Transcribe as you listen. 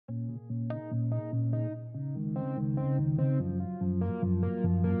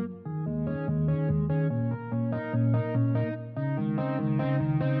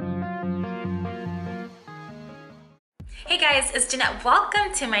guys, it's Jeannette.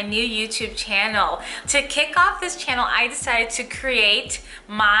 Welcome to my new YouTube channel. To kick off this channel, I decided to create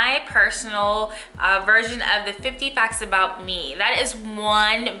my personal version of the 50 facts about me. That is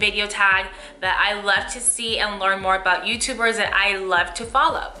one video tag that I love to see and learn more about YouTubers that I love to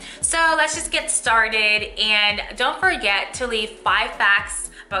follow. So let's just get started, and don't forget to leave 5 facts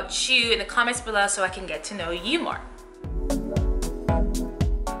about you in the comments below so I can get to know you more.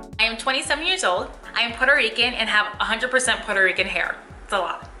 I am 27 years old. I am Puerto Rican and have 100% Puerto Rican hair. It's a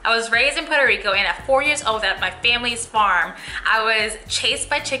lot. I was raised in Puerto Rico, and at 4 years old at my family's farm, I was chased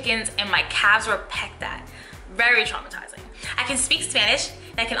by chickens and my calves were pecked at. Very traumatizing. I can speak Spanish,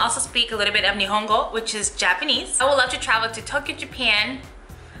 and I can also speak a little bit of Nihongo, which is Japanese. I would love to travel to Tokyo, Japan,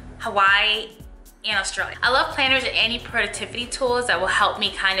 Hawaii, and Australia. I love planners and any productivity tools that will help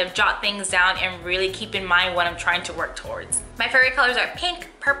me kind of jot things down and really keep in mind what I'm trying to work towards. My favorite colors are pink,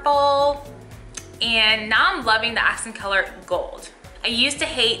 purple, and now I'm loving the accent color gold. I used to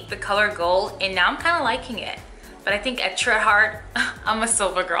hate the color gold, and now I'm kind of liking it. But I think at true heart, I'm a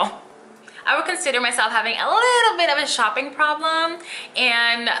silver girl. I would consider myself having a little bit of a shopping problem,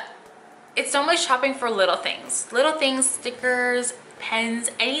 and it's normally shopping for little things. Little things, stickers,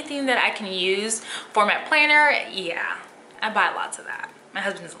 pens, anything that I can use for my planner. Yeah, I buy lots of that. My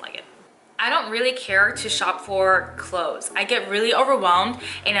husband doesn't like it. I don't really care to shop for clothes. I get really overwhelmed,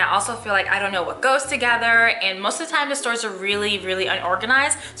 and I also feel like I don't know what goes together, and most of the time the stores are really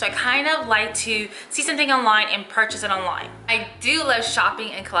unorganized, so I kind of like to see something online and purchase it online. I do love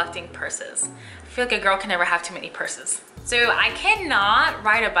shopping and collecting purses. I feel like a girl can never have too many purses. So I cannot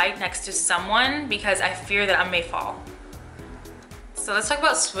ride a bike next to someone because I fear that I may fall. So let's talk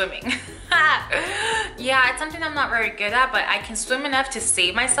about swimming. Yeah, it's something I'm not very good at, but I can swim enough to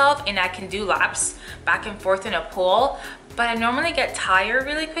save myself, and I can do laps back and forth in a pool, but I normally get tired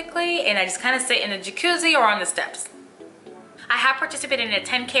really quickly, and I just kind of sit in the jacuzzi or on the steps. I have participated in a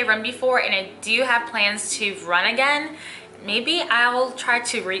 10K run before, and I do have plans to run again. Maybe I'll try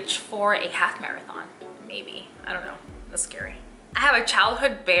to reach for a half marathon. Maybe, I don't know, that's scary. I have a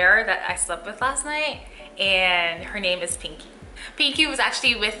childhood bear that I slept with last night, and her name is Pinky. Pinky was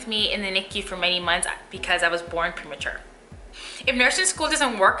actually with me in the NICU for many months because I was born premature. If nursing school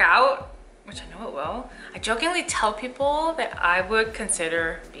doesn't work out, which I know it will, I jokingly tell people that I would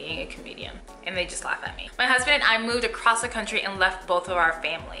consider being a comedian, and they just laugh at me. My husband and I moved across the country and left both of our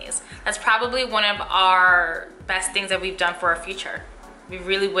families. That's probably one of our best things that we've done for our future. We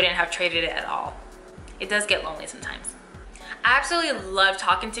really wouldn't have traded it at all. It does get lonely sometimes. I absolutely love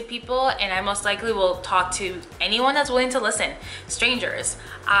talking to people, and I most likely will talk to anyone that's willing to listen. Strangers.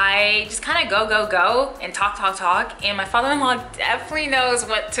 I just kind of go and talk, and my father-in-law definitely knows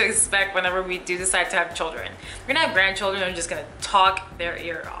what to expect whenever we do decide to have children. We're gonna have grandchildren, I'm just gonna talk their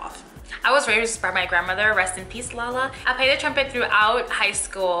ear off. I was raised by my grandmother, rest in peace, Lala. I played the trumpet throughout high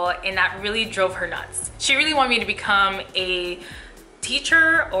school, and that really drove her nuts. She really wanted me to become a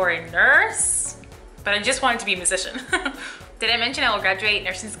teacher or a nurse, but I just wanted to be a musician. Did I mention I will graduate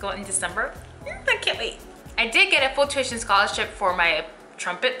nursing school in December? I can't wait. I did get a full tuition scholarship for my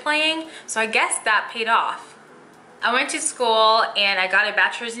trumpet playing, so I guess that paid off. I went to school and I got a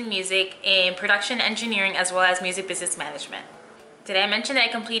bachelor's in music in production engineering as well as music business management. Did I mention that I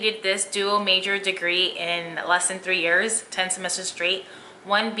completed this dual major degree in less than 3 years, 10 semesters straight,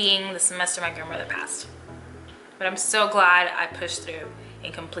 one being the semester my grandmother passed. But I'm so glad I pushed through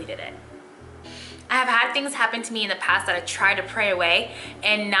and completed it. I have had things happen to me in the past that I tried to pray away,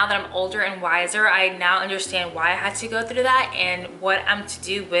 and now that I'm older and wiser, I now understand why I had to go through that and what I'm to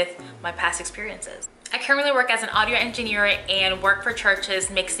do with my past experiences. I currently work as an audio engineer and work for churches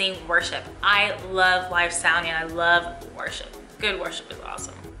mixing worship. I love live sound and I love worship. Good worship is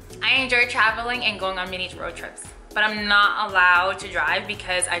awesome. I enjoy traveling and going on mini road trips, but I'm not allowed to drive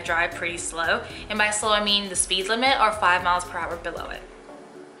because I drive pretty slow, and by slow I mean the speed limit or 5 miles per hour below it.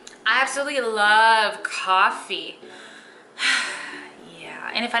 I absolutely love coffee.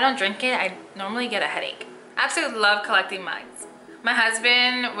 Yeah, and if I don't drink it, I normally get a headache. I absolutely love collecting mugs. My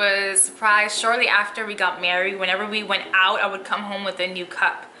husband was surprised shortly after we got married. Whenever we went out, I would come home with a new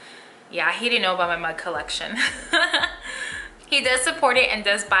cup. Yeah, he didn't know about my mug collection. He does support it and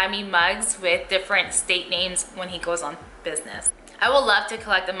does buy me mugs with different state names when he goes on business. I would love to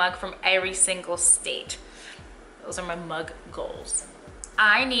collect a mug from every single state. Those are my mug goals.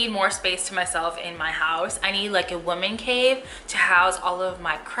 I need more space to myself in my house. I need like a woman cave to house all of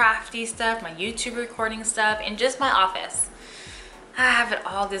my crafty stuff, my YouTube recording stuff, and just my office. I have it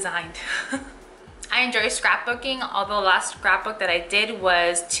all designed. I enjoy scrapbooking, although the last scrapbook that I did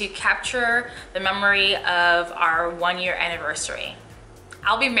was to capture the memory of our 1-year anniversary.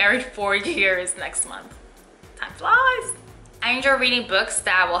 I'll be married 4 years next month. Time flies. I enjoy reading books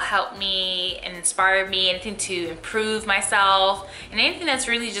that will help me and inspire me, anything to improve myself, and anything that's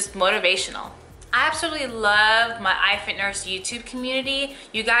really just motivational. I absolutely love my iFitNurse YouTube community.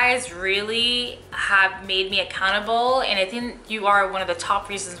 You guys really have made me accountable, and I think you are one of the top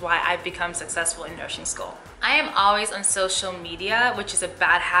reasons why I've become successful in nursing school. I am always on social media, which is a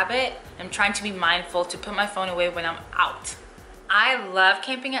bad habit. I'm trying to be mindful to put my phone away when I'm out. I love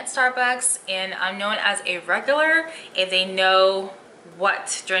camping at Starbucks, and I'm known as a regular if they know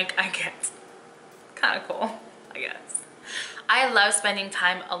what drink I get. Kind of cool, I guess. I love spending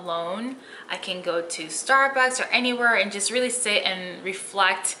time alone. I can go to Starbucks or anywhere and just really sit and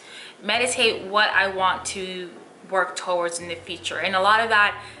reflect, meditate what I want to work towards in the future. And a lot of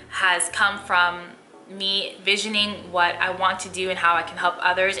that has come from me visioning what I want to do and how I can help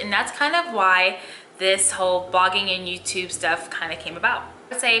others. And that's kind of why this whole blogging and YouTube stuff kind of came about.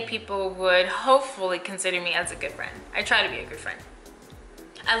 I would say people would hopefully consider me as a good friend. I try to be a good friend.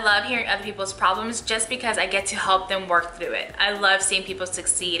 I love hearing other people's problems just because I get to help them work through it. I love seeing people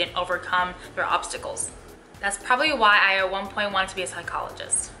succeed and overcome their obstacles. That's probably why I at one point wanted to be a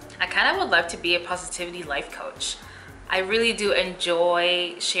psychologist. I kind of would love to be a positivity life coach. I really do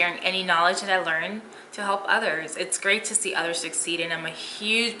enjoy sharing any knowledge that I learn to help others. It's great to see others succeed, and I'm a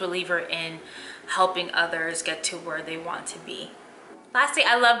huge believer in helping others get to where they want to be. Lastly,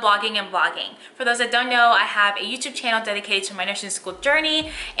 I love blogging and vlogging. For those that don't know, I have a YouTube channel dedicated to my nursing school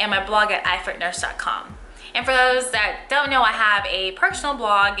journey and my blog at iFitNurse.com. And for those that don't know, I have a personal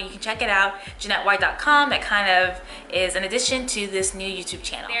blog, and you can check it out, JeannetteWhite.com. That kind of is an addition to this new YouTube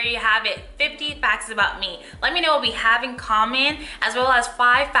channel. There you have it, 50 facts about me. Let me know what we have in common, as well as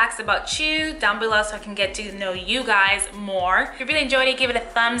 5 facts about you down below so I can get to know you guys more. If you really enjoyed it, give it a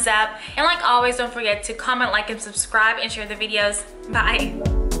thumbs up. And like always, don't forget to comment, like, and subscribe, and share the videos.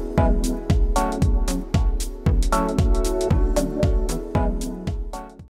 Bye.